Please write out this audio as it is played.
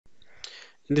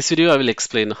In this video, I will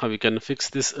explain how you can fix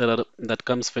this error that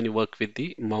comes when you work with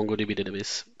the MongoDB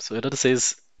database. So error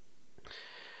says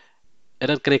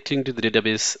error connecting to the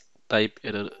database type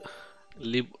error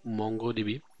lib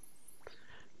mongodb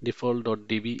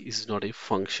default.db is not a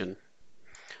function.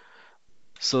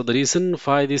 So the reason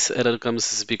why this error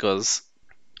comes is because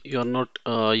you are not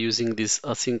using this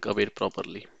async await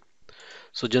properly.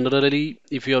 So generally,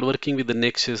 if you are working with the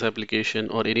Next.js application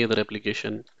or any other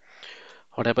application,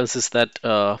 what happens is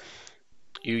that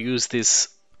you use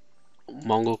this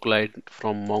Mongo client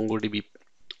from MongoDB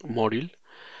module,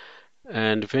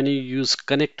 and when you use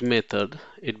connect method,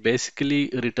 it basically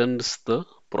returns the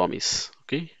promise.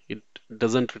 Okay, it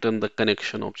doesn't return the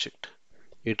connection object,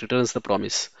 it returns the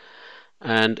promise.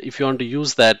 And if you want to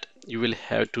use that, you will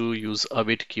have to use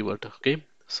await keyword. Okay,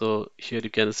 so here you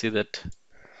can see that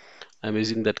I'm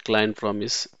using that client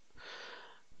promise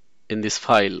in this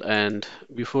file, and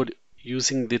before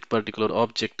using that particular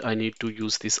object I need to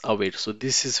use this await. So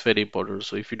this is very important.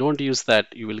 So if you don't use that,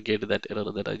 you will get that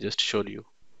error that I just showed you.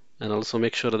 And also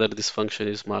make sure that this function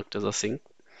is marked as async.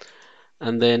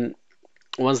 And then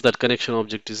once that connection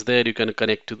object is there, you can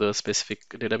connect to the specific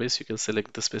database. You can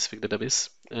select the specific database,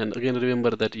 and again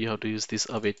remember that you have to use this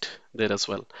await there as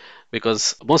well,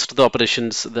 because most of the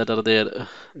operations that are there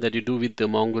that you do with the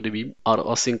MongoDB are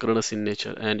asynchronous in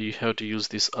nature, and you have to use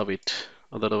this await.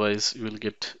 Otherwise you will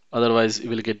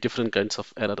get different kinds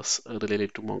of errors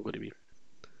related to MongoDB.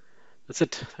 That's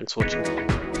it. Thanks for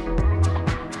watching.